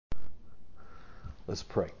Let's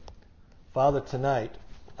pray. Father, tonight,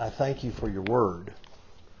 I thank you for your word.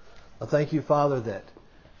 I thank you, Father, that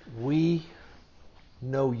we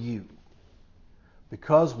know you.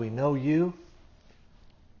 Because we know you,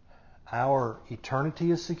 our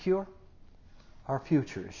eternity is secure. Our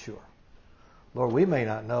future is sure. Lord, we may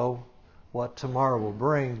not know what tomorrow will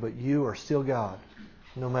bring, but you are still God,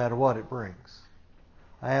 no matter what it brings.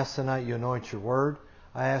 I ask tonight you anoint your word.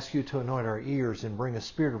 I ask you to anoint our ears and bring a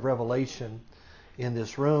spirit of revelation in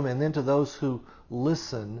this room, and then to those who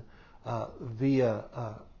listen via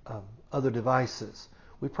other devices.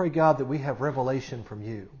 We pray, God, that we have revelation from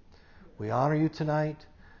you. We honor you tonight.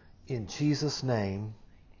 In Jesus' name,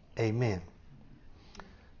 amen.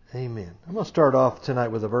 Amen. I'm going to start off tonight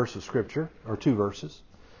with a verse of Scripture, or two verses,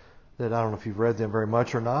 that I don't know if you've read them very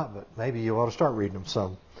much or not, but maybe you ought to start reading them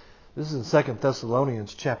some. This is in 2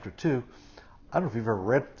 Thessalonians chapter 2. I don't know if you've ever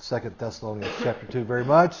read 2 Thessalonians chapter 2 very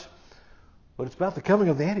much, but it's about the coming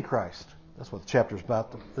of the Antichrist. That's what the chapter is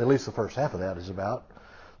about. At least the first half of that is about.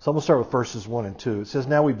 So I'm going to start with verses 1 and 2. It says,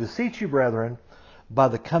 "Now we beseech you, brethren, by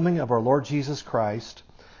the coming of our Lord Jesus Christ,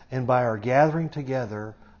 and by our gathering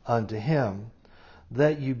together unto him,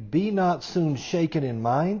 that you be not soon shaken in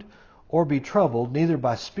mind, or be troubled, neither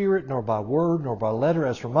by spirit, nor by word, nor by letter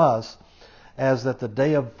as from us, as that the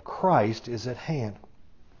day of Christ is at hand."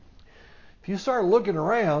 If you start looking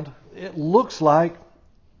around, it looks like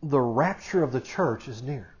the rapture of the church is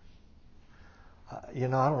near. I don't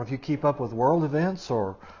know if you keep up with world events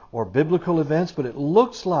or biblical events, but it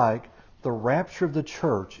looks like the rapture of the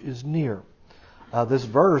church is near. This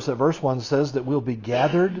verse, at verse 1, says that we'll be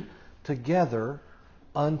gathered together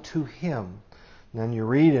unto him. And then you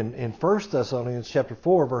read in 1 Thessalonians chapter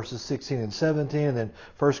 4, verses 16 and 17, and then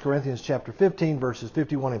 1 Corinthians chapter 15, verses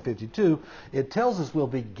 51 and 52, it tells us we'll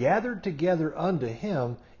be gathered together unto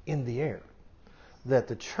him in the air. That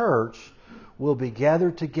the church will be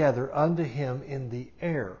gathered together unto him in the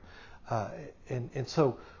air. And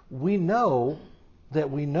so we know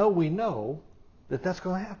that that's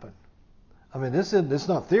going to happen. I mean, it's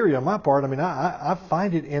not theory on my part. I mean, I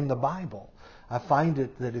find it in the Bible. I find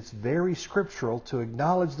it that it's very scriptural to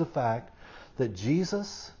acknowledge the fact that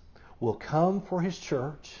Jesus will come for his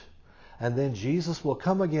church, and then Jesus will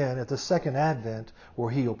come again at the second advent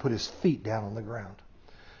where he'll put his feet down on the ground.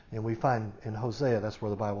 And we find in Hosea, that's where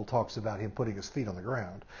the Bible talks about him putting his feet on the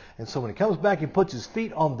ground. And so when he comes back and puts his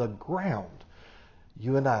feet on the ground,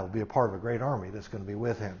 you and I will be a part of a great army that's going to be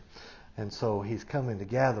with him. And so he's coming to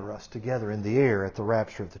gather us together in the air at the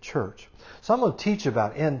rapture of the church. So I'm going to teach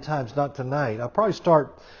about end times, not tonight. I'll probably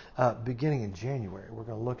start beginning in January. We're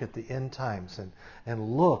going to look at the end times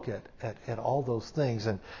and look at all those things.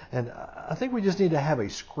 And I think we just need to have a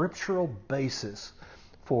scriptural basis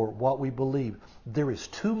for what we believe. There is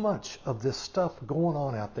too much of this stuff going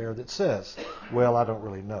on out there that says, well, I don't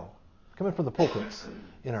really know. Coming from the pulpits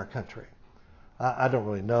in our country. I don't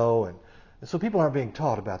really know. And so people aren't being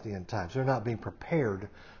taught about the end times. They're not being prepared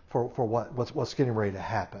for what's getting ready to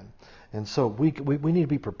happen. And so we need to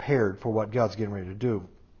be prepared for what God's getting ready to do.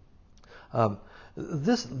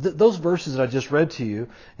 Those verses that I just read to you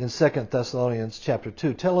in 2 Thessalonians chapter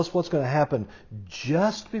 2 tell us what's going to happen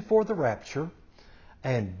just before the rapture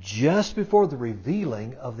and just before the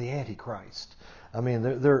revealing of the Antichrist. I mean,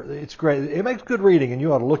 it's great. It makes good reading, and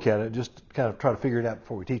you ought to look at it. Just kind of try to figure it out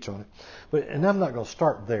before we teach on it. And I'm not going to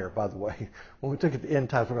start there, by the way. When we look at the end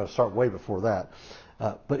times, we're going to start way before that.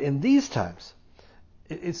 But in these times,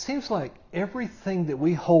 it seems like everything that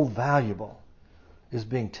we hold valuable is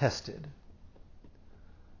being tested.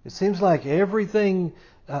 It seems like everything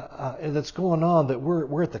that's going on, that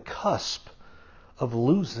we're at the cusp of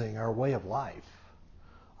losing our way of life.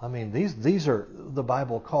 I mean, these are, the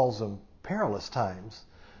Bible calls them perilous times.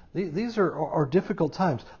 These are difficult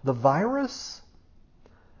times. The virus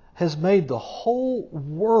has made the whole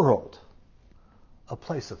world a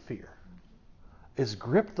place of fear. It's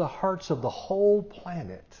gripped the hearts of the whole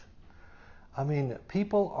planet. I mean,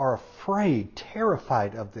 people are afraid,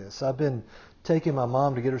 terrified of this. I've been taking my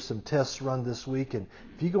mom to get her some tests run this week, and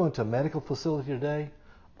if you go into a medical facility today,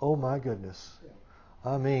 oh my goodness.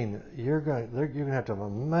 I mean, you're going to have to have a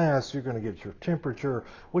mask. You're going to get your temperature,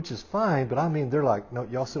 which is fine. But I mean, they're like, no,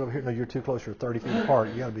 y'all sit over here. No, you're too close. You're 30 feet apart.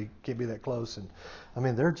 You can't be that close. And I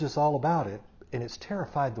mean, they're just all about it, and it's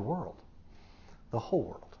terrified the world, the whole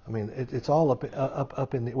world. I mean, it's all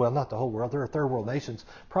up in the, well, not the whole world. There are third world nations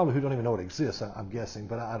probably who don't even know it exists. I'm guessing,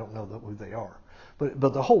 but I don't know who they are.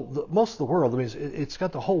 But most of the world. I mean, it's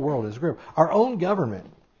got the whole world in its grip. Our own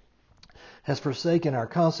government has forsaken our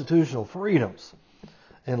constitutional freedoms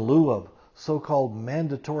in lieu of so-called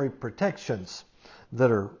mandatory protections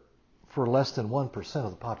that are for less than 1%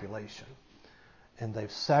 of the population. and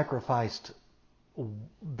they've sacrificed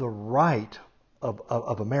the right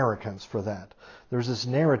of Americans for that. There's this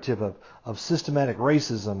narrative of systematic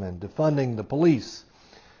racism and defunding the police,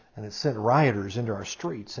 and it's sent rioters into our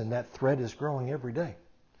streets, and that threat is growing every day.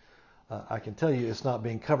 I can tell you it's not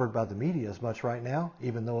being covered by the media as much right now,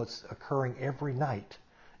 even though it's occurring every night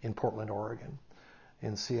in Portland, Oregon,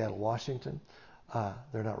 in Seattle, Washington.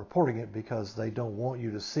 They're not reporting it because they don't want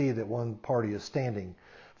you to see that one party is standing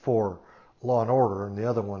for law and order and the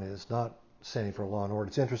other one is not standing for law and order.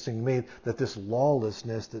 It's interesting to me that this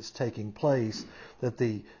lawlessness that's taking place, that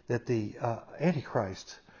the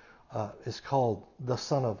Antichrist is called the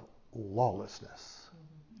son of lawlessness.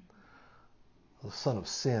 The son of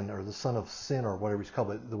sin, or the son of sin, or whatever he's called,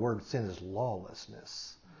 but the word sin is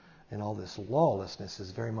lawlessness. And all this lawlessness is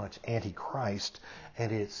very much antichrist,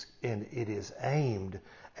 and it is aimed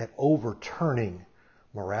at overturning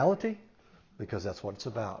morality, because that's what it's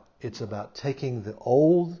about. It's about taking the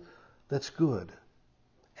old that's good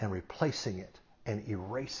and replacing it and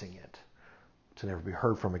erasing it to never be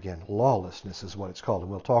heard from again. Lawlessness is what it's called, and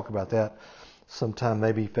we'll talk about that sometime,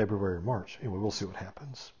 maybe February or March. Anyway, we'll see what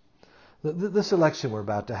happens. This election we're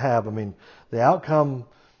about to have, I mean, the outcome,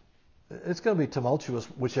 it's going to be tumultuous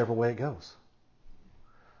whichever way it goes.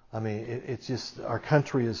 I mean, it's just, our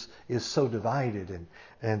country is so divided,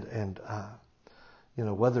 and you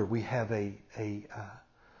know, whether we have a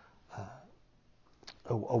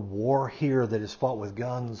war here that is fought with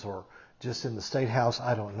guns or just in the State House,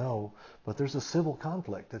 I don't know. But there's a civil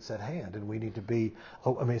conflict that's at hand, and we need to be,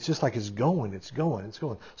 I mean, it's just like it's going.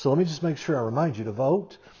 So let me just make sure I remind you to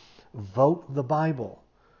vote. Vote the Bible.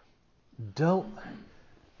 Don't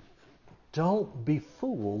be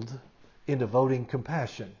fooled into voting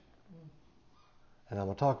compassion. And I'm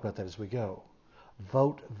going to talk about that as we go.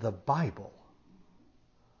 Vote the Bible.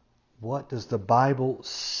 What does the Bible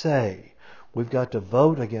say? We've got to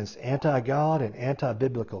vote against anti-God and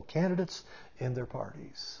anti-biblical candidates in their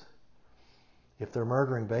parties. If they're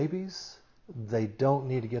murdering babies, they don't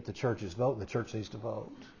need to get the church's vote, and the church needs to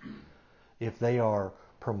vote. If they are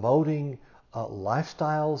promoting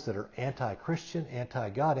lifestyles that are anti-Christian,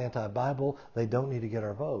 anti-God, anti-Bible, they don't need to get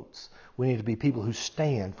our votes. We need to be people who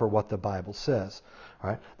stand for what the Bible says.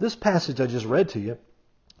 All right? This passage I just read to you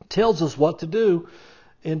tells us what to do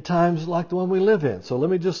in times like the one we live in. So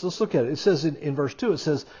let's look at it. It says in verse 2, it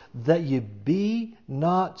says, that ye be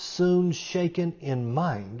not soon shaken in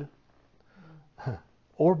mind,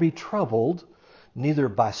 or be troubled, neither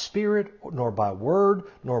by spirit, nor by word,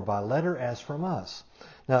 nor by letter as from us.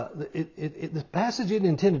 Now, the passage isn't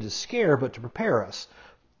intended to scare, but to prepare us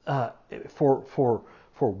for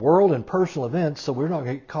world and personal events, so we're not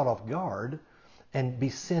going to get caught off guard and be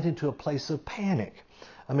sent into a place of panic.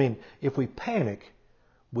 I mean, if we panic,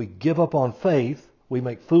 we give up on faith, we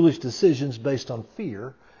make foolish decisions based on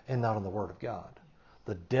fear and not on the Word of God.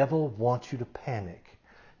 The devil wants you to panic.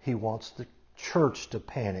 He wants the church to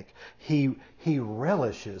panic. He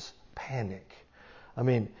relishes panic. I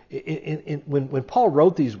mean, when Paul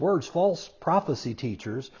wrote these words, false prophecy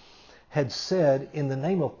teachers had said in the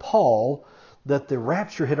name of Paul that the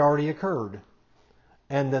rapture had already occurred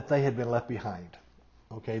and that they had been left behind.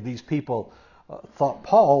 Okay, these people thought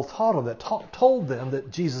Paul told them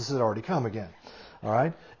that Jesus had already come again. All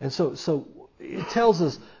right, and so it tells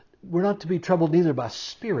us we're not to be troubled neither by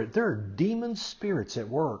spirit. There are demon spirits at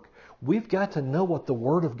work. We've got to know what the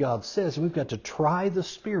Word of God says, and we've got to try the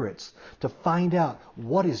spirits to find out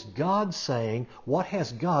what is God saying, what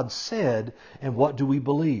has God said, and what do we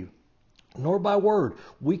believe. Nor by word.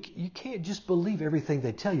 You can't just believe everything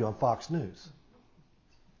they tell you on Fox News.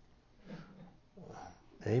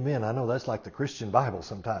 Amen. I know that's like the Christian Bible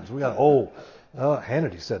sometimes. We got,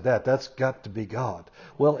 Hannity said that. That's got to be God.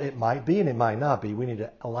 Well, it might be and it might not be. We need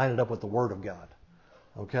to align it up with the Word of God.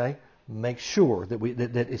 Okay? Make sure that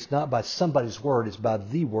it's not by somebody's word, it's by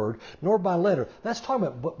the Word, nor by letter. That's talking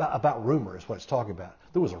about rumor is what it's talking about.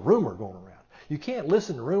 There was a rumor going around. You can't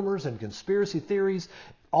listen to rumors and conspiracy theories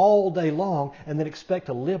all day long and then expect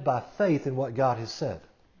to live by faith in what God has said.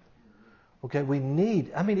 Okay,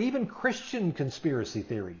 even Christian conspiracy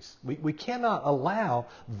theories. We cannot allow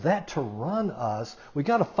that to run us. We've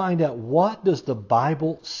got to find out, what does the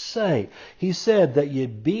Bible say? He said that ye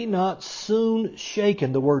be not soon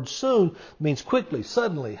shaken. The word soon means quickly,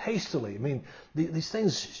 suddenly, hastily. I mean, these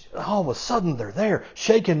things, all of a sudden they're there.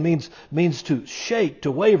 Shaken means to shake, to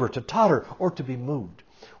waver, to totter, or to be moved.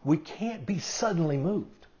 We can't be suddenly moved.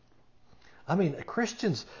 I mean,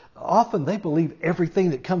 Christians, often they believe everything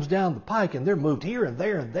that comes down the pike, and they're moved here and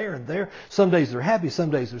there and there and there. Some days they're happy, some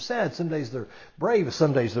days they're sad, some days they're brave,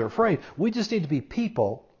 some days they're afraid. We just need to be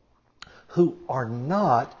people who are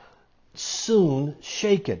not soon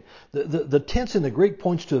shaken. The tense in the Greek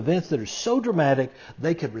points to events that are so dramatic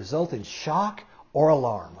they could result in shock or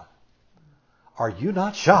alarm. Are you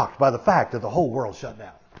not shocked by the fact that the whole world shut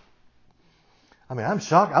down? I mean, I'm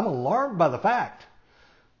shocked. I'm alarmed by the fact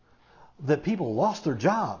that people lost their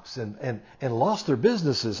jobs and lost their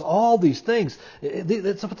businesses, all these things.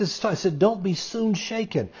 That's what this is talking. It said, don't be soon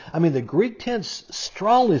shaken. I mean, the Greek tense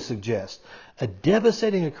strongly suggests a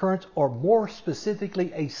devastating occurrence, or more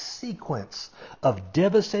specifically, a sequence of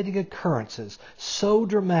devastating occurrences so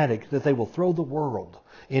dramatic that they will throw the world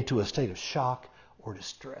into a state of shock or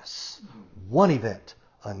distress. One event,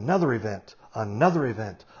 another event, another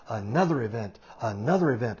event, another event,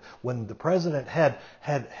 another event. When the president had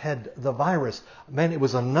the virus, man, it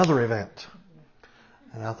was another event.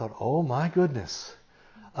 And I thought, oh my goodness,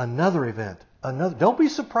 another event. Another. Don't be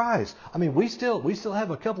surprised. I mean, we still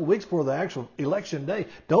have a couple of weeks before the actual election day.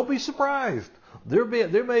 Don't be surprised. There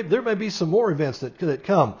may be some more events that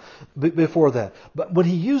come before that. But when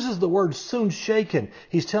he uses the word soon shaken,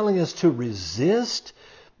 he's telling us to resist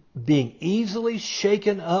being easily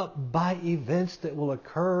shaken up by events that will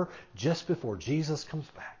occur just before Jesus comes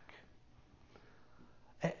back.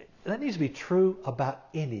 That needs to be true about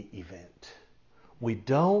any event. We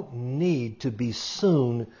don't need to be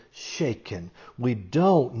soon shaken. We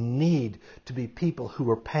don't need to be people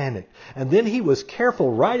who are panicked. And then he was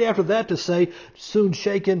careful right after that to say, soon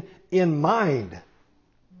shaken in mind.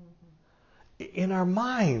 In our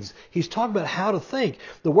minds. He's talking about how to think.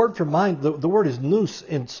 The word for mind, the word is nous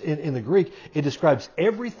in the Greek. It describes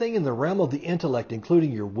everything in the realm of the intellect,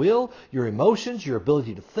 including your will, your emotions, your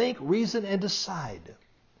ability to think, reason, and decide.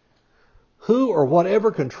 Who or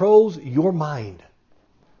whatever controls your mind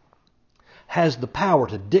has the power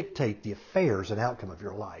to dictate the affairs and outcome of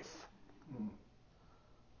your life.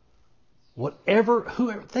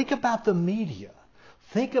 Whoever, think about the media.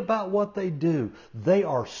 Think about what they do. They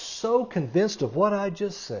are so convinced of what I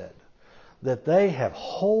just said that they have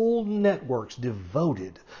whole networks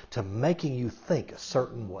devoted to making you think a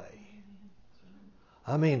certain way.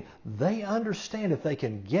 I mean, they understand if they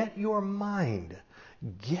can get your mind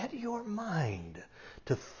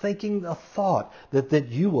to thinking a thought, that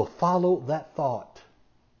you will follow that thought.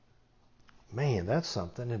 Man, that's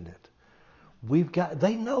something, isn't it?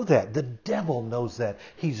 They know that. The devil knows that.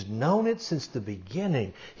 He's known it since the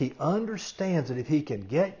beginning. He understands that if he can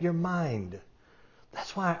get your mind,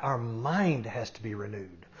 that's why our mind has to be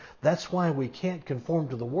renewed. That's why we can't conform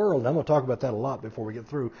to the world. I'm going to talk about that a lot before we get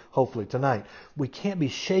through, hopefully tonight. We can't be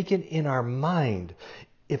shaken in our mind.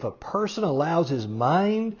 If a person allows his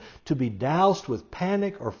mind to be doused with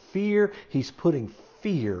panic or fear, he's putting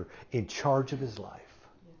fear in charge of his life.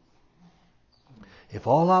 If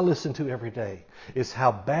all I listen to every day is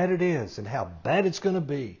how bad it is and how bad it's going to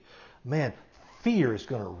be, man, fear is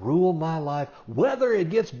going to rule my life, whether it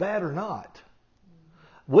gets bad or not.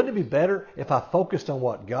 Wouldn't it be better if I focused on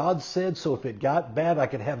what God said, so if it got bad, I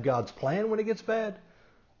could have God's plan when it gets bad,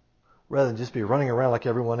 rather than just be running around like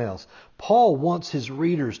everyone else? Paul wants his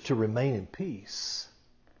readers to remain in peace.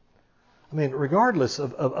 I mean, regardless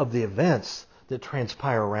of the events that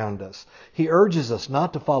transpire around us, he urges us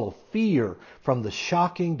not to follow fear from the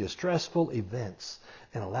shocking, distressful events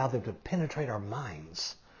and allow them to penetrate our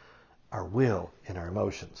minds, our will, and our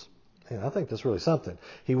emotions. And I think that's really something.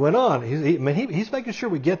 He went on. He's making sure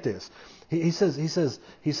we get this. He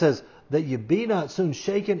says that you be not soon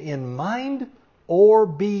shaken in mind or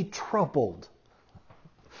be troubled.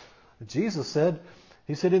 Jesus said,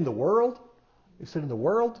 in the world,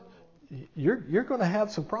 you're going to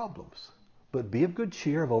have some problems, but be of good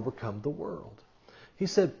cheer, I've overcome the world. He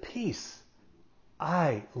said, peace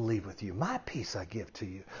I leave with you. My peace I give to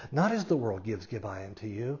you. Not as the world gives, give I unto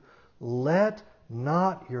you. Let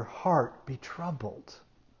not your heart be troubled.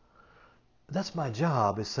 That's my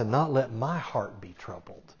job, is to not let my heart be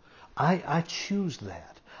troubled. I choose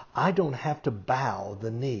that. I don't have to bow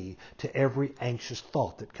the knee to every anxious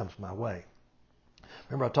thought that comes my way.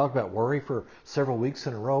 Remember I talked about worry for several weeks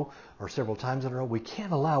in a row, or several times in a row? We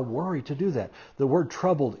can't allow worry to do that. The word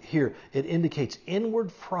troubled here, it indicates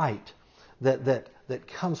inward fright that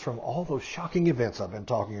comes from all those shocking events I've been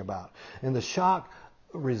talking about. And the shock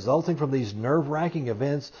resulting from these nerve-wracking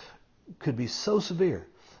events could be so severe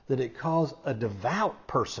that it caused a devout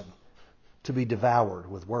person to be devoured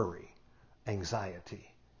with worry,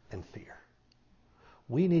 anxiety, and fear.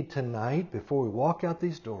 We need tonight, before we walk out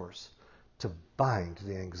these doors, to bind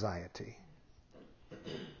the anxiety.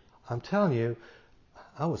 I'm telling you,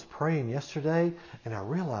 I was praying yesterday and I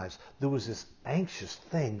realized there was this anxious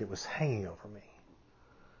thing that was hanging over me.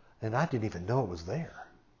 And I didn't even know it was there.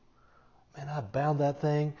 Man, I bound that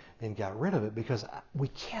thing and got rid of it because we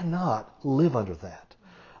cannot live under that.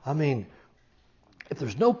 I mean, if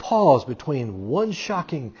there's no pause between one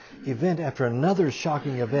shocking event after another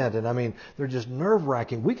shocking event, and I mean, they're just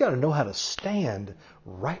nerve-wracking, we got to know how to stand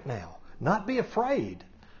right now. Not be afraid,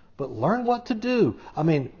 but learn what to do. I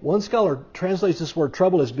mean, one scholar translates this word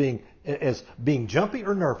trouble as being jumpy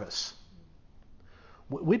or nervous.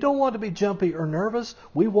 We don't want to be jumpy or nervous.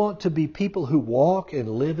 We want to be people who walk and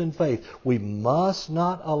live in faith. We must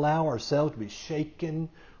not allow ourselves to be shaken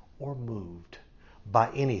or moved by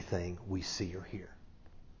anything we see or hear.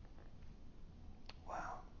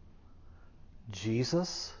 Wow.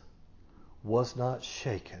 Jesus was not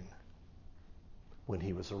shaken when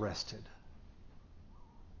he was arrested.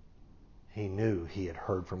 He knew he had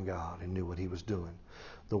heard from God and knew what he was doing.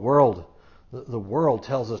 The world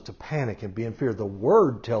tells us to panic and be in fear. The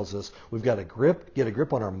Word tells us we've got to get a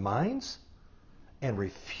grip on our minds and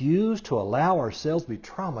refuse to allow ourselves to be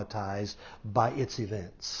traumatized by its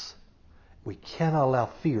events. We cannot allow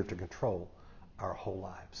fear to control our whole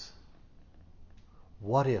lives.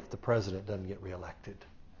 What if the president doesn't get reelected?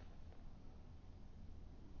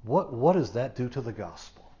 What does that do to the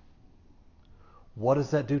gospel? What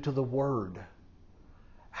does that do to the Word?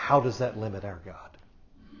 How does that limit our God?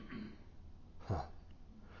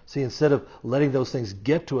 See, instead of letting those things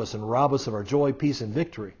get to us and rob us of our joy, peace, and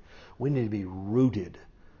victory, we need to be rooted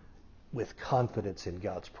with confidence in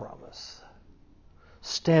God's promise.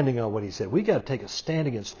 Standing on what he said. We've got to take a stand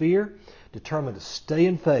against fear, determined to stay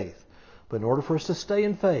in faith. But in order for us to stay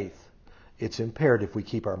in faith, it's imperative we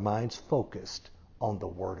keep our minds focused on the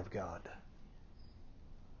Word of God.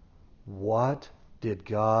 What did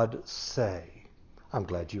God say? I'm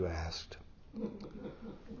glad you asked.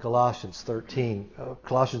 Colossians 3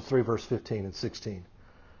 verse 15 and 16.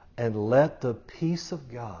 And let the peace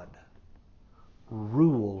of God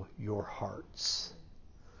rule your hearts,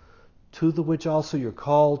 to the which also you're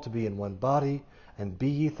called to be in one body, and be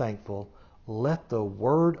ye thankful. Let the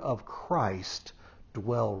word of Christ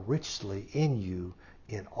dwell richly in you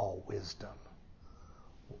in all wisdom.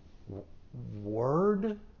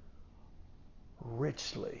 Word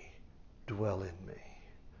richly dwell in me.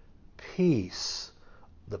 Peace,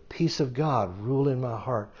 the peace of God rule in my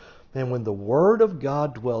heart. And when the Word of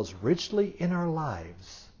God dwells richly in our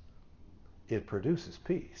lives, it produces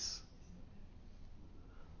peace.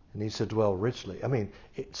 It needs to dwell richly. I mean,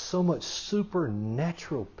 so much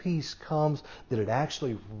supernatural peace comes that it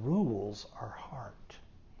actually rules our heart.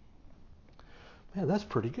 Man, that's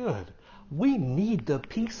pretty good. We need the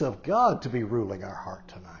peace of God to be ruling our heart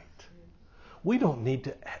tonight. We don't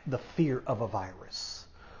need the fear of a virus.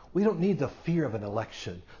 We don't need the fear of an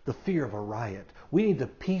election, the fear of a riot. We need the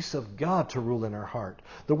peace of God to rule in our heart.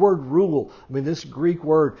 The word rule, I mean, this Greek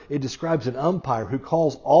word, it describes an umpire who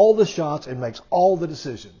calls all the shots and makes all the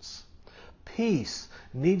decisions. Peace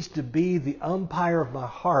needs to be the umpire of my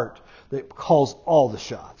heart that calls all the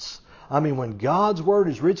shots. I mean, when God's word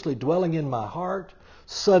is richly dwelling in my heart,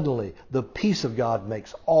 suddenly the peace of God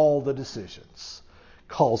makes all the decisions,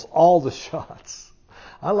 calls all the shots.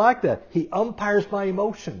 I like that. He umpires my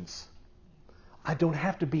emotions. I don't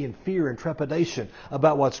have to be in fear and trepidation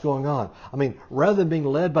about what's going on. I mean, rather than being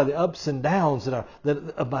led by the ups and downs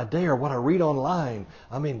of my day or what I read online,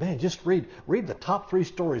 I mean, man, just read the top 3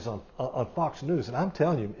 stories on Fox News, and I'm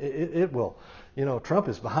telling you, it will. You know, Trump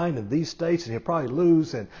is behind in these states, and he'll probably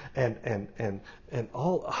lose, and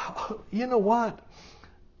all. You know what?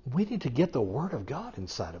 We need to get the Word of God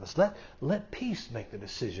inside of us. Let peace make the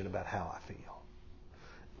decision about how I feel.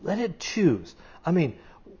 Let it choose. I mean,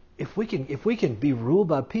 if we can be ruled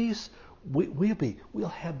by peace, we'll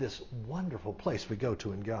have this wonderful place we go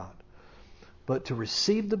to in God. But to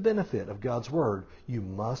receive the benefit of God's Word, you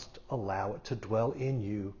must allow it to dwell in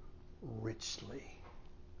you richly.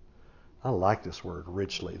 I like this word,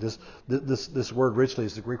 richly. This word richly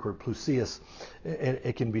is the Greek word plusias, and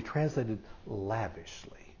it can be translated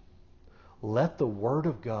lavishly. Let the Word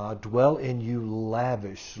of God dwell in you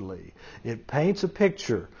lavishly. It paints a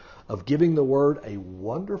picture of giving the Word a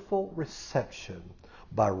wonderful reception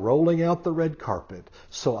by rolling out the red carpet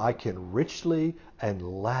so I can richly and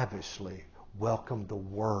lavishly welcome the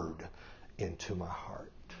Word into my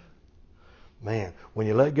heart. Man, when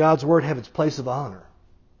you let God's Word have its place of honor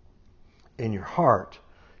in your heart,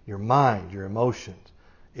 your mind, your emotions,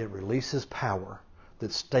 it releases power that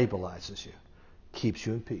stabilizes you, keeps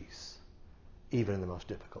you in peace, even in the most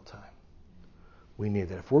difficult time. We need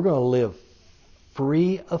that. If we're going to live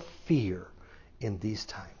free of fear in these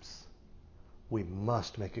times, we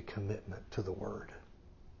must make a commitment to the Word.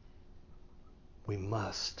 We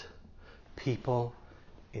must. People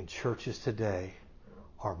in churches today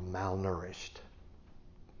are malnourished.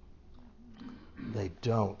 They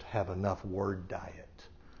don't have enough word diet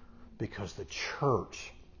because the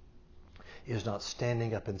church is not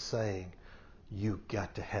standing up and saying, you've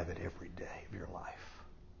got to have it every day of your life.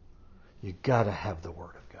 You've got to have the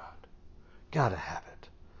Word of God. Got to have it.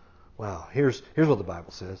 Wow, here's what the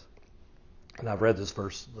Bible says. And I've read this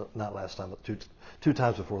verse, not last time, but two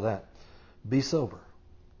times before that. Be sober.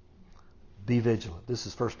 Be vigilant. This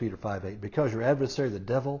is 1 Peter 5:8. Because your adversary, the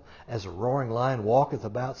devil, as a roaring lion, walketh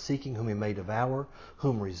about, seeking whom he may devour,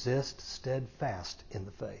 whom resist steadfast in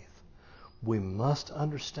the faith. We must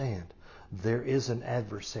understand there is an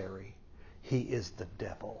adversary. He is the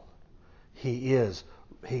devil. He is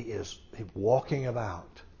walking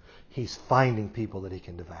about. He's finding people that he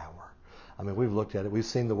can devour. I mean, we've looked at it. We've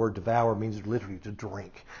seen the word devour means literally to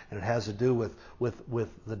drink. And it has to do with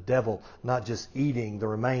the devil not just eating the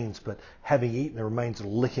remains, but having eaten the remains,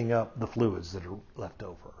 licking up the fluids that are left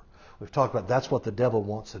over. We've talked about that's what the devil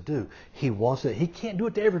wants to do. He can't do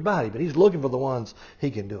it to everybody, but he's looking for the ones he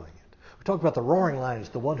can do it. We talked about the roaring lion. It's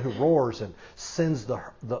the one who roars and sends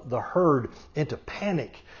the herd into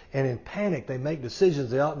panic. And in panic, they make decisions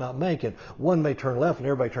they ought not make. And one may turn left and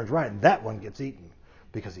everybody turns right. And that one gets eaten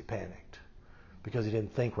because he panicked. Because he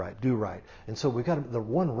didn't think right, do right. And so we've got the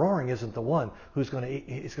one roaring isn't the one who's going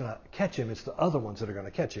to catch him. It's the other ones that are going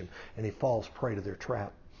to catch him. And he falls prey to their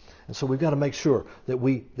trap. And so we've got to make sure that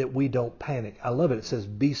we don't panic. I love it. It says,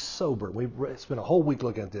 be sober. We've spent a whole week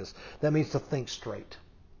looking at this. That means to think straight.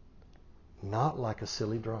 Not like a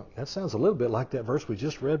silly drunk. That sounds a little bit like that verse we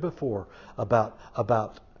just read before about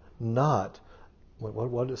not.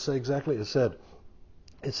 What did it say exactly? It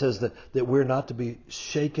says that we're not to be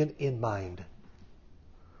shaken in mind.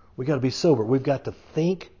 We've got to be sober. We've got to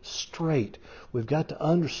think straight. We've got to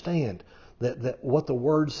understand that what the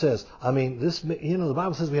Word says. I mean, the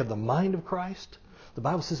Bible says we have the mind of Christ. The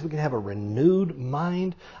Bible says we can have a renewed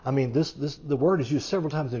mind. I mean, the word is used several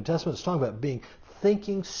times in the New Testament. It's talking about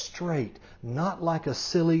thinking straight, not like a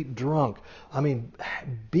silly drunk. I mean,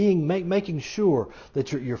 making sure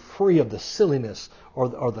that you're free of the silliness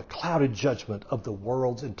or the clouded judgment of the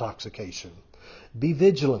world's intoxication. Be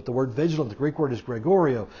vigilant. The word vigilant, the Greek word is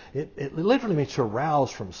Gregorio. It literally means to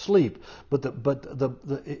arouse from sleep. But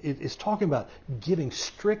it's talking about giving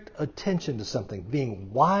strict attention to something,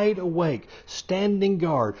 being wide awake, standing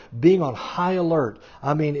guard, being on high alert.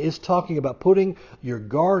 I mean, it's talking about putting your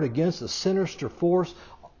guard against a sinister force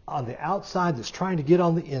on the outside that's trying to get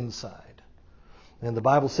on the inside. And the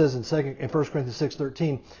Bible says in 1 Corinthians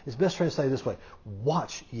 6:13, it's best translated this way: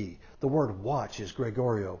 watch ye. The word watch is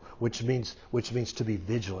Gregorio, which means to be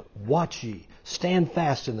vigilant. Watch ye. Stand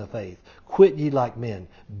fast in the faith. Quit ye like men.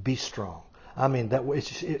 Be strong. I mean,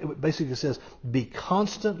 it basically says be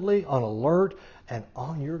constantly on alert and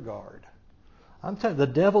on your guard. I'm telling you,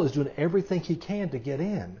 the devil is doing everything he can to get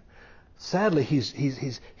in. Sadly,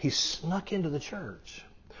 he's snuck into the church.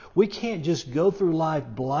 We can't just go through life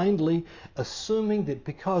blindly assuming that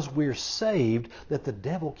because we're saved that the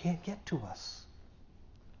devil can't get to us.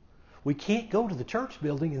 We can't go to the church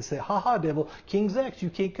building and say, ha, devil, King's X, you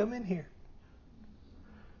can't come in here.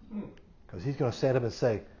 Because he's going to stand up and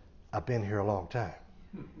say, I've been here a long time.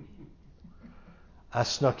 I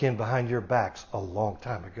snuck in behind your backs a long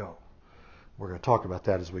time ago. We're going to talk about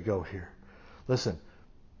that as we go here. Listen,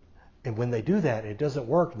 and when they do that, and it doesn't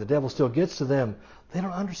work, and the devil still gets to them, they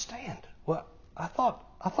don't understand. Well, I thought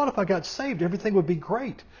if I got saved, everything would be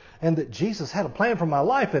great, and that Jesus had a plan for my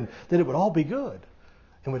life, and that it would all be good.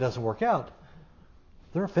 And when it doesn't work out,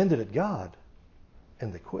 they're offended at God,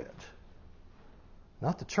 and they quit.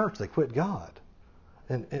 Not the church, they quit God.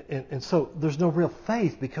 And so there's no real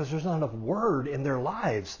faith because there's not enough word in their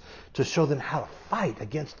lives to show them how to fight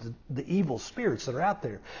against the evil spirits that are out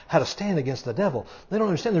there, how to stand against the devil. They don't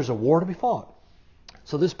understand there's a war to be fought.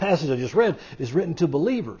 So this passage I just read is written to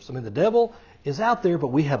believers. I mean, the devil is out there, but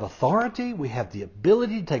we have authority, we have the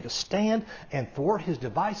ability to take a stand and thwart his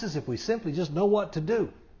devices if we simply just know what to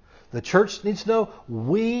do. The church needs to know.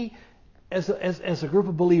 We, as a group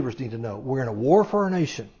of believers, need to know. We're in a war for our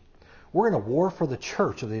nation. We're in a war for the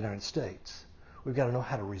church of the United States. We've got to know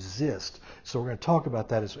how to resist. So we're going to talk about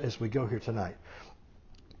that as we go here tonight.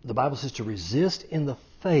 The Bible says to resist in the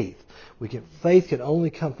faith. Faith can only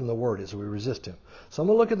come from the Word as we resist Him. So I'm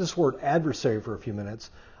going to look at this word adversary for a few minutes.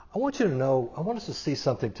 I want us to see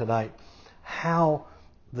something tonight, how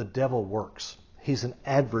the devil works. He's an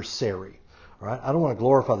adversary. All right? I don't want to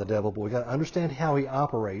glorify the devil, but we've got to understand how he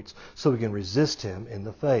operates so we can resist him in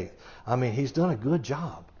the faith. I mean, he's done a good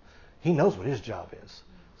job. He knows what his job is.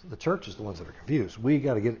 So the church is the ones that are confused. We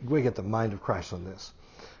get the mind of Christ on this.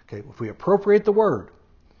 Okay, if we appropriate the Word,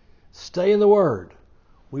 stay in the Word,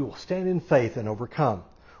 We will stand in faith and overcome.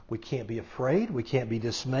 We can't be afraid. We can't be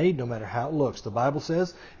dismayed no matter how it looks. The Bible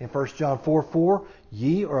says in 1 John 4:4,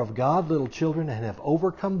 ye are of God, little children, and have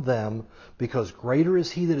overcome them, because greater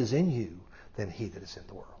is he that is in you than he that is in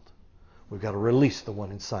the world. We've got to release the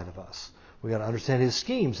one inside of us. We've got to understand his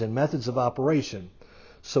schemes and methods of operation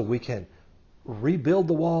so we can rebuild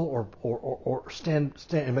the wall or stand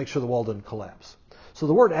and make sure the wall doesn't collapse. So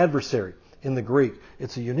the word adversary in the Greek,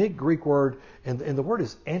 it's a unique Greek word, and the word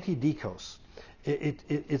is antidikos.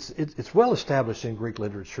 It's well established in Greek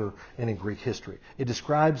literature and in Greek history. It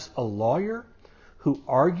describes a lawyer who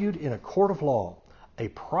argued in a court of law, a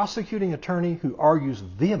prosecuting attorney who argues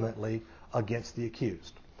vehemently against the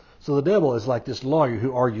accused. So the devil is like this lawyer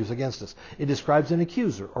who argues against us. It describes an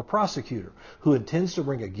accuser or prosecutor who intends to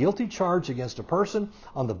bring a guilty charge against a person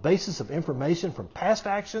on the basis of information from past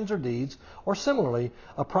actions or deeds, or similarly,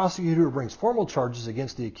 a prosecutor who brings formal charges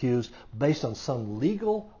against the accused based on some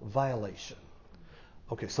legal violation.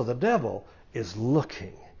 Okay, so the devil is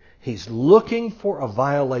looking. He's looking for a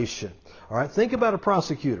violation. All right, think about a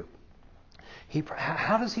prosecutor.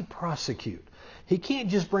 How does he prosecute? He can't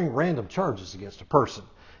just bring random charges against a person.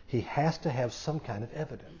 He has to have some kind of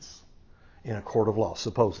evidence in a court of law,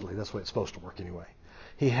 supposedly. That's the way it's supposed to work anyway.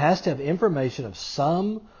 He has to have information of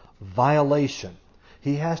some violation.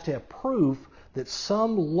 He has to have proof that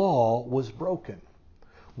some law was broken.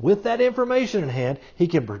 With that information in hand, he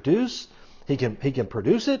can produce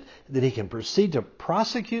it, then he can proceed to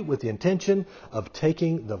prosecute with the intention of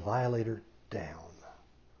taking the violator down.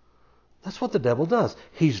 That's what the devil does.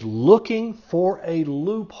 He's looking for a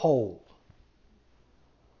loophole.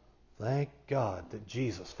 Thank God that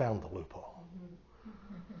Jesus found the loophole.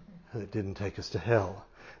 That didn't take us to hell.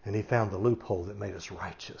 And he found the loophole that made us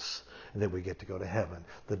righteous. And that we get to go to heaven.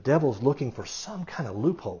 The devil's looking for some kind of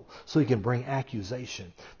loophole so he can bring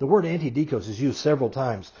accusation. The word antidikos is used several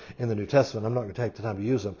times in the New Testament. I'm not going to take the time to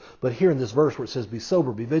use them. But here in this verse where it says, be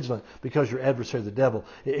sober, be vigilant, because your adversary the devil,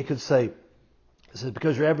 it could say, it says,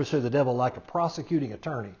 because your adversary the devil, like a prosecuting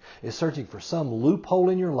attorney, is searching for some loophole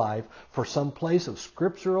in your life, for some place of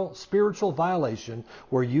spiritual violation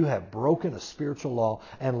where you have broken a spiritual law.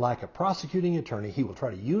 And like a prosecuting attorney, he will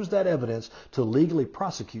try to use that evidence to legally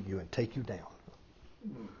prosecute you and take you down.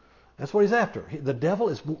 That's what he's after. The devil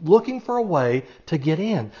is looking for a way to get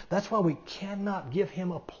in. That's why we cannot give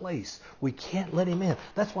him a place. We can't let him in.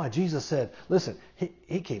 That's why Jesus said, listen,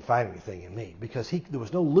 he can't find anything in me, because there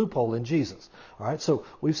was no loophole in Jesus. All right, so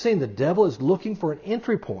we've seen the devil is looking for an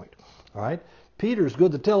entry point. All right, Peter is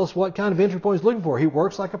good to tell us what kind of entry point he's looking for. He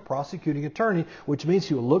works like a prosecuting attorney, which means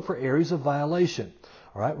he will look for areas of violation.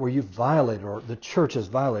 All right, where you've violated, or the church has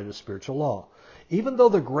violated a spiritual law. Even though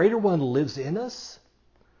the greater one lives in us,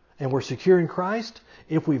 and we're secure in Christ,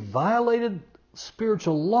 if we violated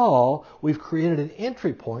spiritual law, we've created an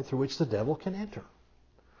entry point through which the devil can enter.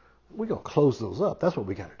 We're going to close those up. That's what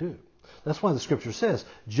we got to do. That's why the Scripture says,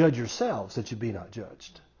 judge yourselves that you be not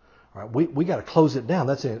judged. All right, we got to close it down.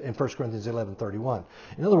 That's in 1 Corinthians 11:31.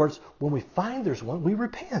 In other words, when we find there's one, we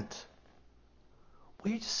repent.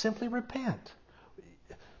 We just simply repent.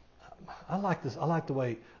 I like this. I like the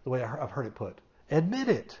way I've heard it put. Admit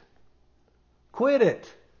it. Quit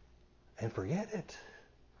it. And forget it.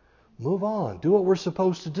 Move on. Do what we're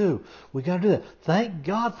supposed to do. We got to do that. Thank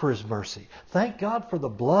God for His mercy. Thank God for the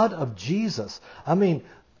blood of Jesus. I mean,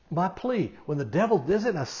 my plea, when the devil does it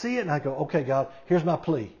and I see it and I go, okay, God, here's my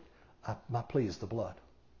plea. My plea is the blood.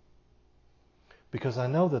 Because I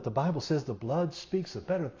know that the Bible says the blood speaks of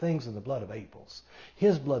better things than the blood of Abel's.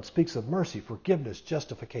 His blood speaks of mercy, forgiveness,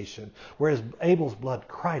 justification, whereas Abel's blood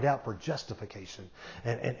cried out for justification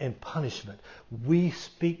and punishment. We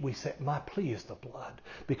say, my plea is the blood.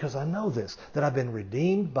 Because I know this, that I've been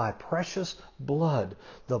redeemed by precious blood.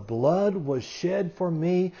 The blood was shed for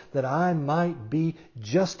me that I might be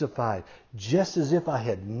justified. Just as if I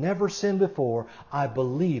had never sinned before, I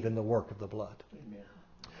believe in the work of the blood.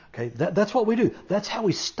 Okay, that's what we do. That's how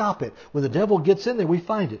we stop it. When the devil gets in there, we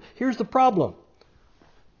find it. Here's the problem.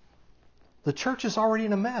 The church is already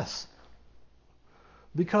in a mess.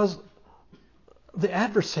 Because the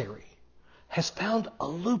adversary has found a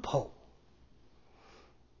loophole.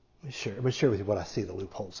 Let me share with you what I see the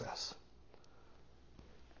loopholes as.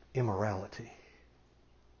 Immorality.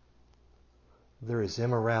 There is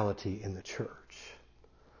immorality in the church.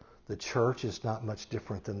 The church is not much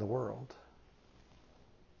different than the world.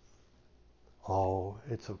 Oh,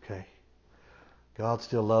 it's okay. God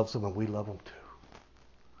still loves them and we love them too.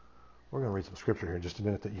 We're going to read some scripture here in just a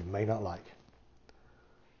minute that you may not like.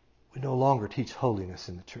 We no longer teach holiness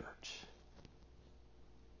in the church.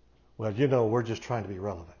 Well, we're just trying to be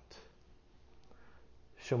relevant.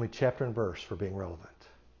 Show me chapter and verse for being relevant.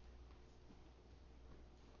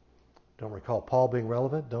 Don't recall Paul being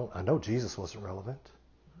relevant. I know Jesus wasn't relevant.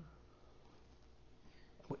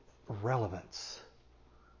 Relevance.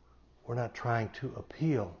 We're not trying to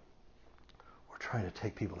appeal. We're trying to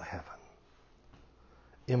take people to heaven.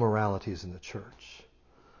 Immoralities in the church.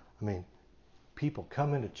 I mean, people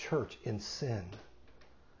come into church in sin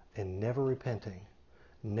and never repenting,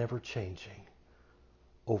 never changing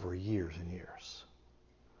over years and years.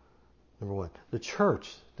 Number one. The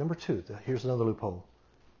church. Number two. Here's another loophole.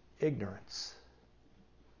 Ignorance.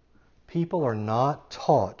 People are not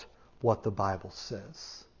taught what the Bible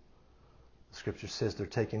says. The Scripture says they're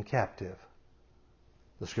taken captive.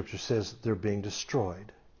 The Scripture says they're being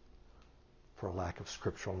destroyed for a lack of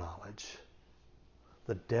scriptural knowledge.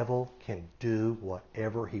 The devil can do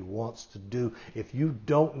whatever he wants to do. If you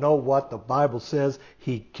don't know what the Bible says,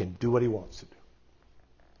 he can do what he wants to do.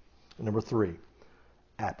 And number three,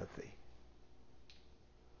 apathy.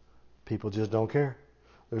 People just don't care.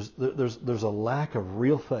 There's a lack of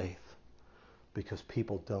real faith because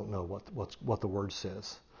people don't know what the Word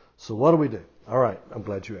says. So what do we do? All right, I'm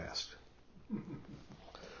glad you asked.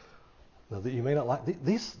 Now, you may not like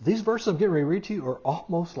these verses I'm getting ready to read to you are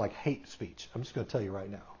almost like hate speech. I'm just going to tell you right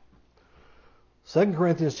now. 2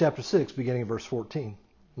 Corinthians chapter 6, beginning of verse 14. I'm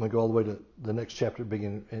going to go all the way to the next chapter,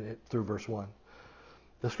 beginning through verse 1.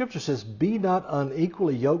 The Scripture says, "Be not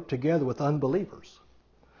unequally yoked together with unbelievers."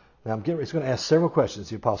 Now, it's going to ask several questions,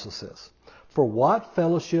 the apostle says. "For what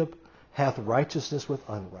fellowship hath righteousness with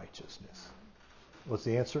unrighteousness?" What's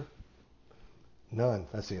the answer? None.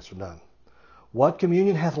 That's the answer, none. "What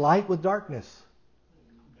communion hath light with darkness?"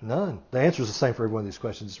 None. The answer is the same for every one of these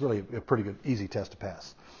questions. It's really a pretty good, easy test to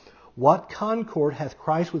pass. "What concord hath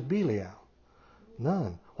Christ with Belial?"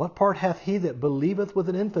 None. "What part hath he that believeth with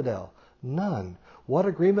an infidel?" None. "What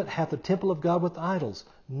agreement hath the temple of God with idols?"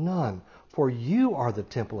 None. "For you are the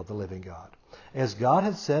temple of the living God. As God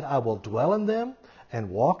hath said, I will dwell in them and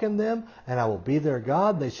walk in them, and I will be their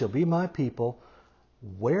God. They shall be my people.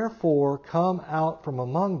 Wherefore come out from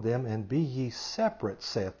among them, and be ye separate,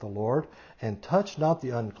 saith the Lord, and touch not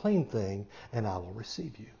the unclean thing, and I will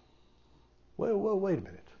receive you." Well, wait a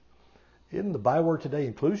minute. Isn't the byword today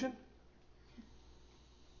inclusion?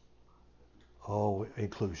 Oh,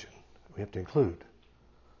 inclusion. We have to include.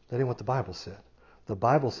 That ain't what the Bible said. The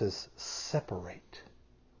Bible says separate.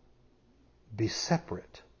 Be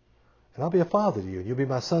separate. "And I'll be a father to you, and you'll be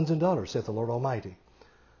my sons and daughters, saith the Lord Almighty."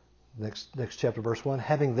 Next chapter, verse 1.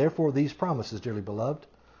 "Having therefore these promises, dearly beloved,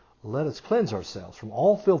 let us cleanse ourselves from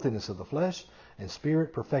all filthiness of the flesh and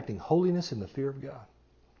spirit, perfecting holiness in the fear of God."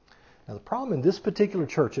 Now, the problem in this particular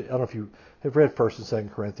church, I don't know if you have read 1st and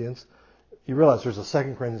 2nd Corinthians. You realize there's a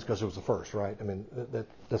 2nd Corinthians because there was a 1st, right? I mean,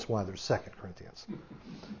 that's why there's 2nd Corinthians.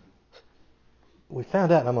 We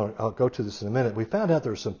found out, and I'll go to this in a minute, we found out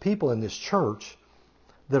there are some people in this church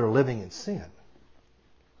that are living in sin.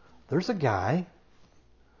 There's a guy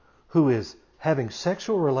who is having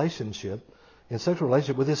sexual relationship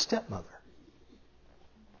with his stepmother.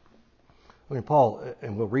 I mean, Paul,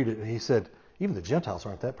 and we'll read it, he said, even the Gentiles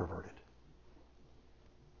aren't that perverted.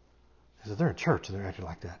 He said, they're in church and they're acting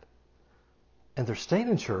like that. And they're staying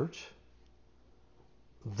in church.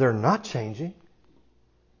 They're not changing.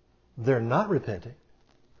 They're not repenting.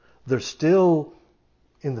 They're still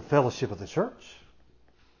in the fellowship of the church.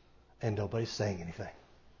 And nobody's saying anything.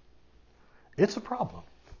 It's a problem.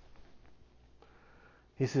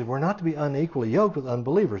 He said, we're not to be unequally yoked with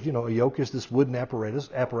unbelievers. You know, a yoke is this wooden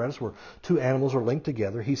apparatus where two animals are linked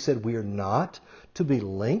together. He said we are not to be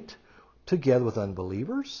linked together with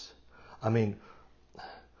unbelievers. I mean,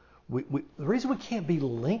 the reason we can't be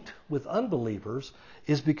linked with unbelievers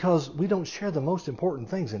is because we don't share the most important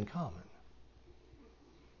things in common.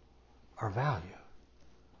 Our value.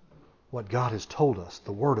 What God has told us,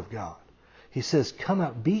 the Word of God. He says, come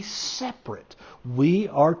out, be separate. We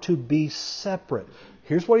are to be separate.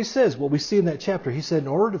 Here's what he says, what we see in that chapter. He said, in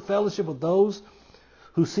order to fellowship with those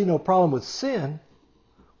who see no problem with sin,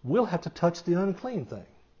 we'll have to touch the unclean thing.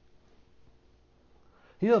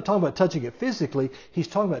 He's not talking about touching it physically. He's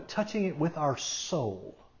talking about touching it with our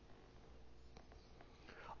soul.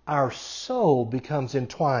 Our soul becomes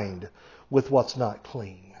entwined with what's not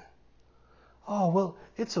clean. Oh, well,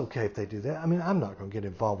 it's okay if they do that. I mean, I'm not going to get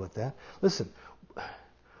involved with that. Listen,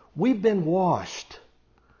 we've been washed,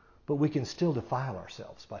 but we can still defile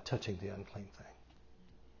ourselves by touching the unclean thing.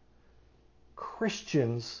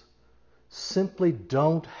 Christians simply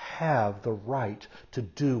don't have the right to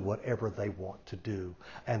do whatever they want to do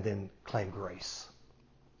and then claim grace.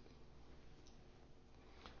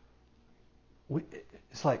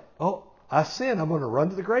 It's like, oh, I sin, I'm going to run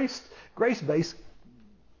to the grace base.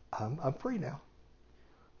 I'm free now.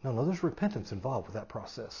 No, there's repentance involved with that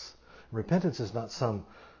process. Repentance is not some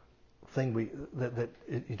thing that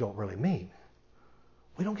you don't really mean.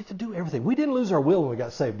 We don't get to do everything. We didn't lose our will when we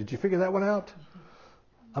got saved. Did you figure that one out?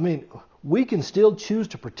 I mean, we can still choose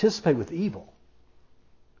to participate with evil.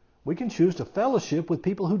 We can choose to fellowship with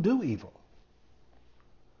people who do evil.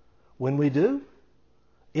 When we do,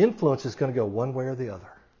 influence is going to go one way or the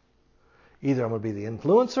other. Either I'm going to be the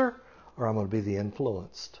influencer or I'm going to be the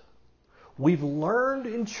influenced. We've learned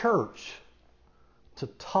in church to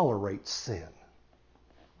tolerate sin.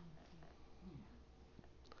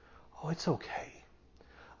 Oh, it's okay.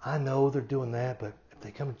 I know they're doing that, but if they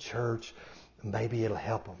come to church, maybe it'll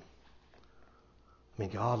help them. I mean,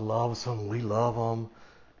 God loves them. We love them.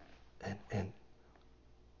 And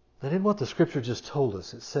that isn't what the Scripture just told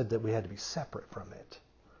us. It said that we had to be separate from it.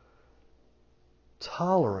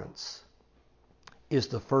 Tolerance is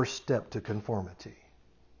the first step to conformity.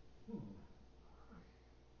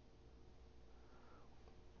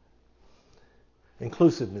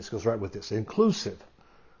 Inclusiveness goes right with this. Inclusive.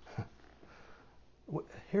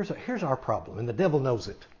 Here's our problem, and the devil knows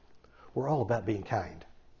it. We're all about being kind.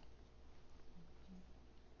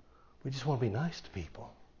 We just want to be nice to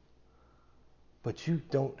people. But you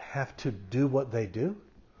don't have to do what they do.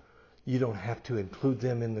 You don't have to include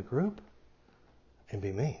them in the group and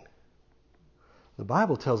be mean. The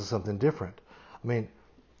Bible tells us something different. I mean,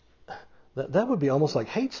 that would be almost like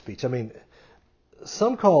hate speech. I mean,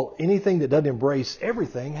 some call anything that doesn't embrace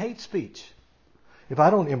everything hate speech. If I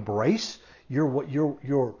don't embrace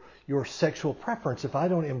your sexual preference, if I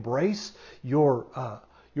don't embrace your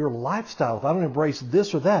lifestyle, if I don't embrace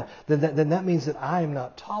this or that, then that means that I am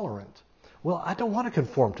not tolerant. Well, I don't want to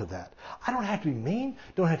conform to that. I don't have to be mean,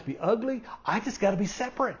 don't have to be ugly. I just got to be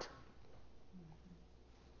separate.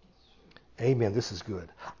 Amen. This is good.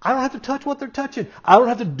 I don't have to touch what they're touching. I don't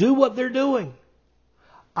have to do what they're doing.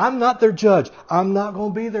 I'm not their judge. I'm not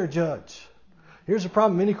going to be their judge. Here's the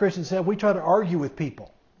problem many Christians have. We try to argue with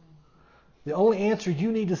people. The only answer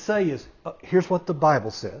you need to say is, here's what the Bible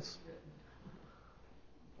says.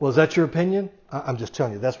 Well, is that your opinion? I'm just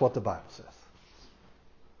telling you, that's what the Bible says.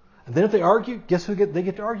 And then if they argue, guess who they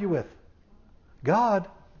get to argue with? God.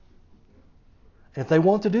 And if they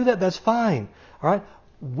want to do that, that's fine. All right?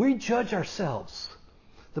 We judge ourselves.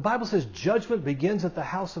 The Bible says judgment begins at the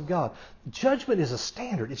house of God. Judgment is a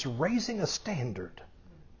standard. It's raising a standard.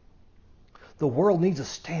 The world needs a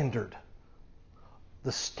standard.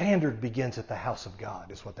 The standard begins at the house of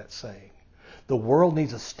God, is what that's saying. The world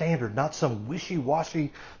needs a standard, not some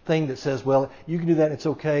wishy-washy thing that says, well, you can do that, it's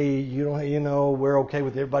okay. We're okay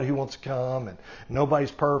with everybody who wants to come, and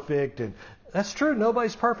nobody's perfect. And that's true,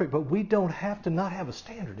 nobody's perfect, but we don't have to not have a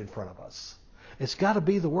standard in front of us. It's got to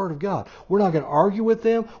be the Word of God. We're not going to argue with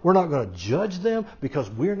them. We're not going to judge them because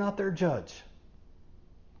we're not their judge.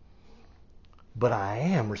 But I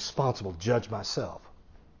am responsible to judge myself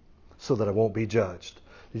so that I won't be judged.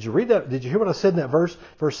 Did you read that? Did you hear what I said in that verse?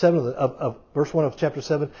 Verse 7 of verse 1 of chapter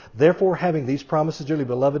 7. Therefore, having these promises, dearly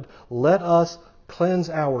beloved, let us cleanse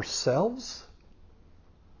ourselves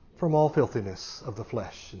from all filthiness of the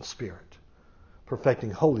flesh and spirit, perfecting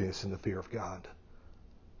holiness in the fear of God.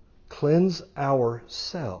 Cleanse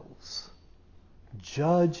ourselves.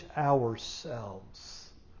 Judge ourselves.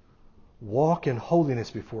 Walk in holiness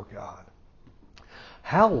before God.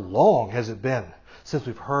 How long has it been since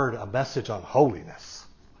we've heard a message on holiness?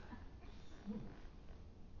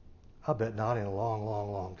 I bet not in a long,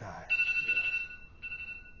 long, long time.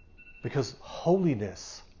 Because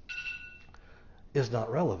holiness is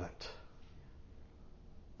not relevant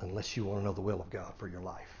unless you want to know the will of God for your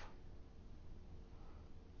life.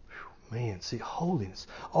 Man, see, holiness.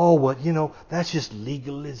 Oh, well, that's just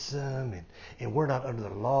legalism, and we're not under the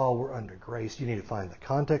law, we're under grace. You need to find the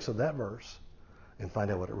context of that verse and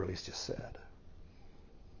find out what it really just said.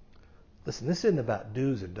 Listen, this isn't about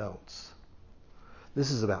do's and don'ts.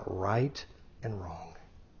 This is about right and wrong.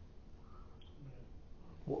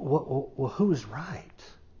 Well, who is right?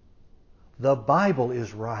 The Bible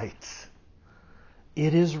is right.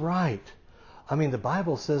 It is right. I mean, the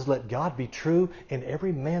Bible says, let God be true, and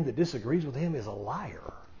every man that disagrees with him is a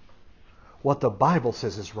liar. What the Bible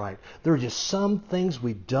says is right. There are just some things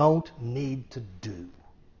we don't need to do.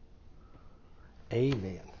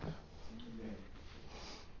 Amen.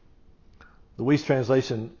 The Weiss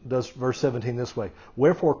translation does verse 17 this way.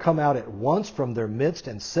 Wherefore come out at once from their midst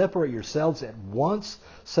and separate yourselves at once,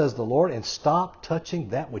 says the Lord, and stop touching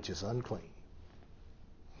that which is unclean.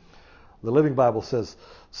 The Living Bible says,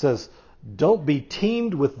 don't be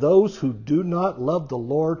teamed with those who do not love the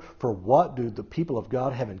Lord, for what do the people of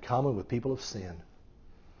God have in common with people of sin?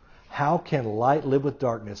 How can light live with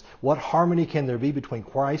darkness? What harmony can there be between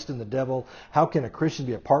Christ and the devil? How can a Christian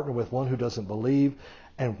be a partner with one who doesn't believe?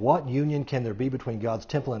 And what union can there be between God's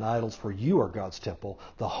temple and idols? For you are God's temple,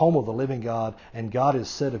 the home of the living God. And God has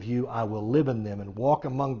said of you, I will live in them and walk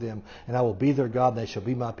among them, and I will be their God, and they shall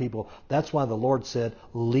be my people. That's why the Lord said,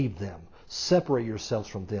 leave them. Separate yourselves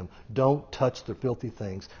from them. Don't touch their filthy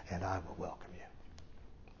things, and I will welcome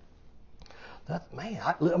you.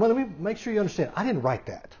 Let me make sure you understand. I didn't write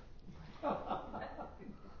that.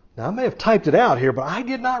 Now, I may have typed it out here, but I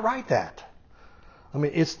did not write that. I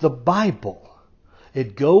mean, it's the Bible.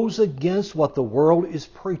 It goes against what the world is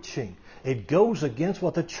preaching. It goes against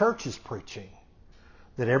what the church is preaching.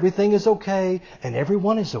 That everything is okay and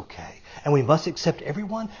everyone is okay. And we must accept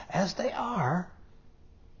everyone as they are.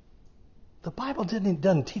 The Bible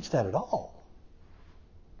doesn't teach that at all.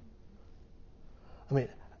 I mean,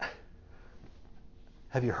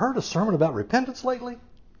 have you heard a sermon about repentance lately?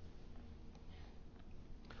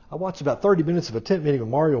 I watched about 30 minutes of a tent meeting with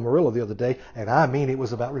Mario Murillo the other day, and I mean it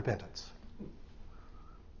was about repentance.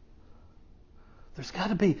 There's got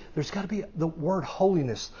to be the word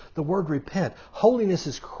holiness, the word repent. Holiness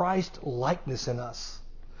is Christ likeness in us.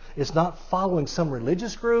 It's not following some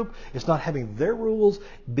religious group. It's not having their rules.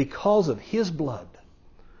 Because of His blood,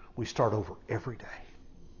 we start over every day.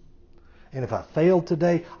 And if I failed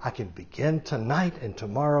today, I can begin tonight and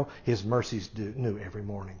tomorrow. His mercies new every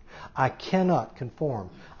morning. I cannot conform.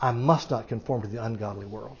 I must not conform to the ungodly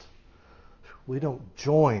world. We don't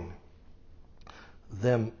join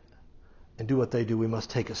them and do what they do. We must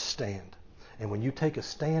take a stand. And when you take a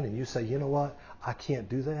stand and you say, you know what, I can't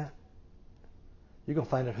do that, you're going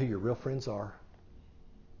to find out who your real friends are.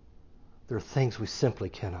 There are things we simply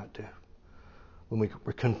cannot do. When we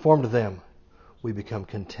conform to them, we become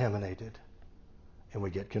contaminated and we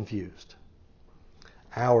get confused.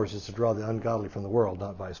 Ours is to draw the ungodly from the world,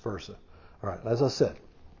 not vice versa. All right, as I said,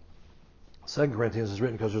 2 Corinthians is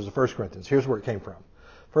written because there's a 1 Corinthians. Here's where it came from.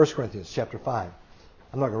 1 Corinthians chapter 5.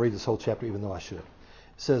 I'm not going to read this whole chapter even though I should. It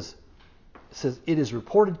says, it is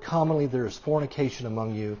reported commonly there is fornication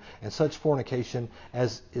among you, and such fornication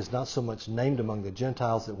as is not so much named among the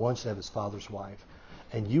Gentiles that one should have his father's wife.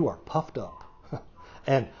 And you are puffed up,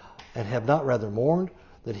 and have not rather mourned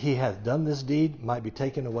that he hath done this deed might be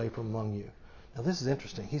taken away from among you. Now this is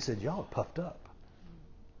interesting. He said, y'all are puffed up.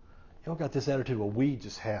 Y'all got this attitude, well, we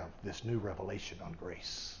just have this new revelation on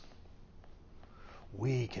grace.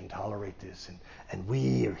 We can tolerate this, and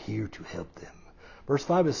we are here to help them. Verse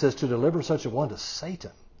 5, it says, to deliver such a one to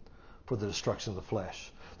Satan for the destruction of the flesh,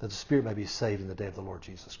 that the spirit may be saved in the day of the Lord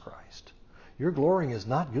Jesus Christ. Your glorying is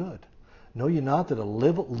not good. Know ye not that a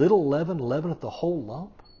little leaven leaveneth the whole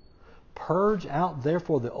lump? Purge out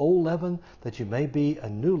therefore the old leaven, that you may be a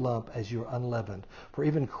new lump as you are unleavened. For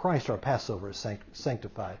even Christ our Passover is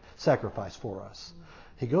sacrificed for us.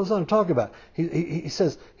 He goes on to talk about, he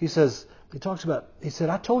said,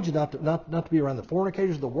 I told you not to be around the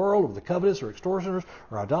fornicators of the world, or the covetous, or extortioners,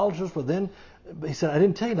 or idolaters, for then, he said, I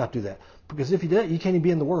didn't tell you not to do that. Because if you did, you can't even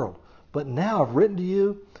be in the world. But now I've written to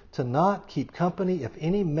you to not keep company if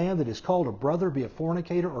any man that is called a brother be a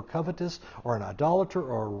fornicator, or covetous, or an idolater,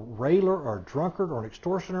 or a railer, or a drunkard, or an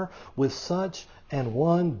extortioner. With such an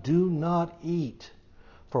one do not eat.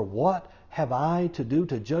 For what have I to do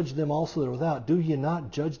to judge them also that are without? Do ye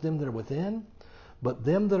not judge them that are within? But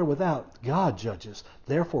them that are without, God judges.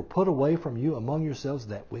 Therefore put away from you among yourselves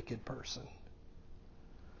that wicked person.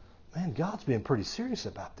 Man, God's being pretty serious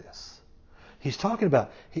about this. He's talking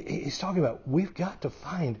about we've got to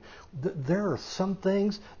find that there are some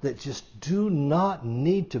things that just do not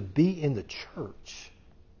need to be in the church.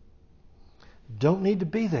 Don't need to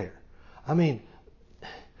be there. I mean,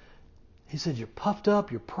 he said, you're puffed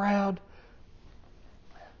up, you're proud.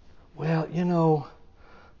 Well, you know,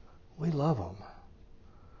 we love them.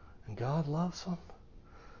 And God loves them.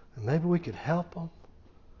 And maybe we could help them.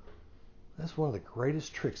 That's one of the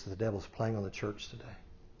greatest tricks that the devil's playing on the church today.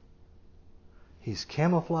 He's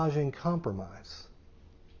camouflaging compromise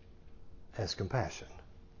as compassion.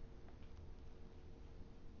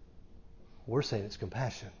 We're saying it's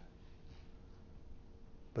compassion,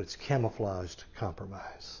 but it's camouflaged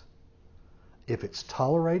compromise. If it's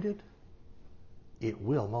tolerated, it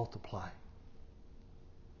will multiply.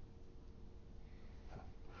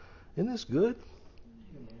 Isn't this good?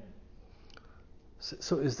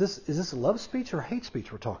 So is this a love speech or hate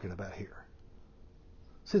speech we're talking about here?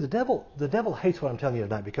 See, the devil hates what I'm telling you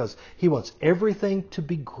tonight because he wants everything to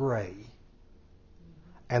be gray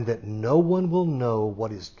and that no one will know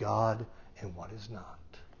what is God and what is not.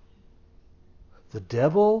 The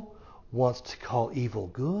devil wants to call evil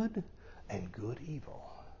good and good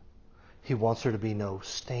evil. He wants there to be no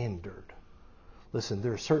standard. Listen,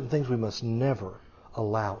 there are certain things we must never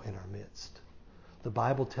allow in our midst. The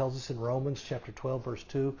Bible tells us in Romans chapter 12, verse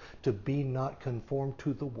 2, to be not conformed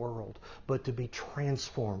to the world, but to be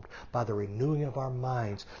transformed by the renewing of our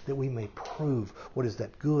minds, that we may prove what is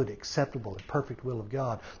that good, acceptable, and perfect will of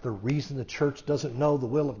God. The reason the church doesn't know the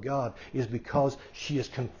will of God is because she is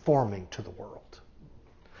conforming to the world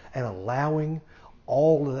and allowing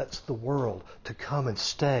all that's the world to come and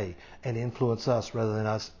stay and influence us rather than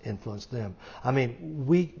us influence them. I mean,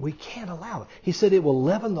 we can't allow it. He said it will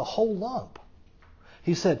leaven the whole lump.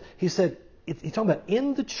 He said, he's talking about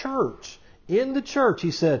in the church, he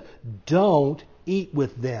said, don't eat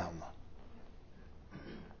with them.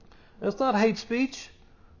 That's not hate speech.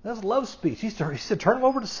 That's love speech. He said, turn them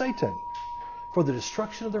over to Satan for the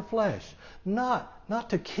destruction of their flesh. Not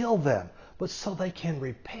to kill them, but so they can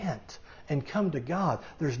repent and come to God.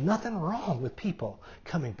 There's nothing wrong with people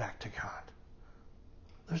coming back to God.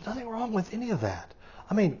 There's nothing wrong with any of that.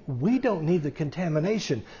 I mean, we don't need the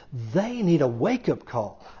contamination. They need a wake-up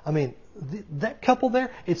call. I mean, that couple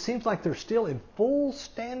there, it seems like they're still in full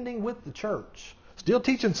standing with the church. Still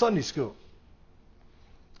teaching Sunday school.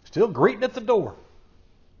 Still greeting at the door.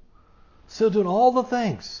 Still doing all the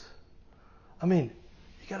things. I mean,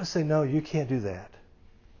 you got to say, no, you can't do that.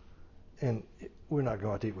 And we're not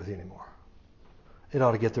going to eat with you anymore. It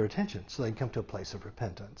ought to get their attention so they can come to a place of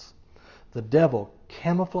repentance. The devil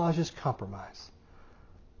camouflages compromise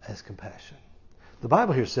as compassion. The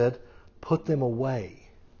Bible here said, put them away.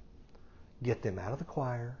 Get them out of the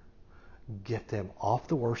choir. Get them off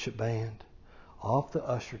the worship band, off the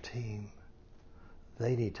usher team.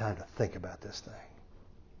 They need time to think about this thing.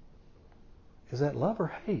 Is that love or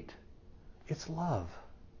hate? It's love.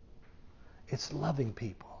 It's loving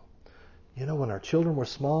people. You know, when our children were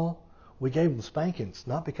small, we gave them spankings,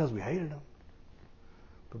 not because we hated them,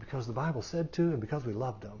 but because the Bible said to and because we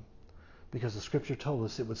loved them. Because the Scripture told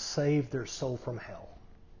us it would save their soul from hell.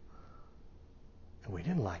 And we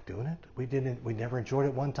didn't like doing it. We never enjoyed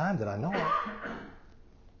it one time that I know of.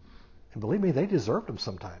 And believe me, they deserved them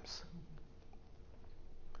sometimes.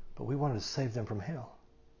 But we wanted to save them from hell.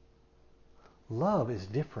 Love is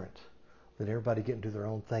different than everybody getting to their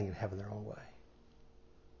own thing and having their own way.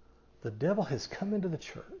 The devil has come into the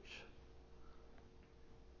church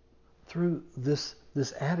through this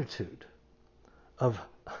attitude of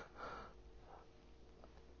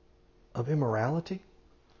immorality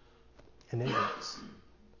and ignorance.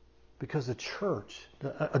 Because the church,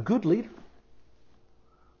 a good leaders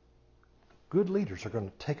are going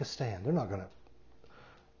to take a stand. They're not going to,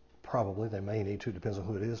 probably, they may need to, depends on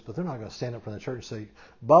who it is, but they're not going to stand up in the church and say,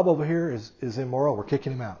 Bob over here is immoral, we're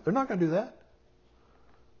kicking him out. They're not going to do that.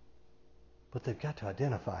 But they've got to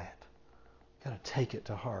identify it. Got to take it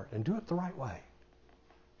to heart and do it the right way.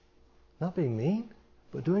 Not being mean,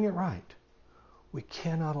 but doing it right. We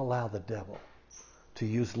cannot allow the devil to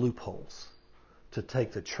use loopholes to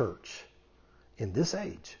take the church in this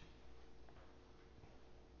age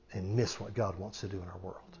and miss what God wants to do in our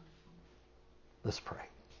world. Let's pray.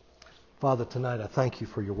 Father, tonight I thank you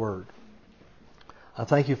for your word. I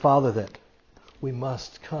thank you, Father, that we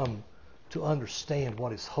must come to understand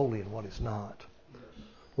what is holy and what is not.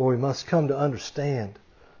 Or we must come to understand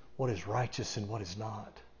what is righteous and what is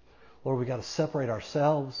not. Lord, we've got to separate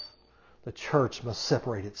ourselves. The church must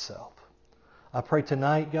separate itself. I pray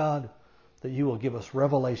tonight, God, that you will give us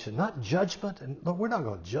revelation, not judgment. And Lord, we're not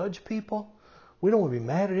going to judge people. We don't want to be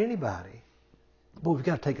mad at anybody. But we've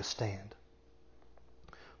got to take a stand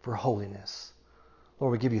for holiness.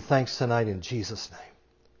 Lord, we give you thanks tonight in Jesus'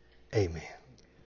 name. Amen.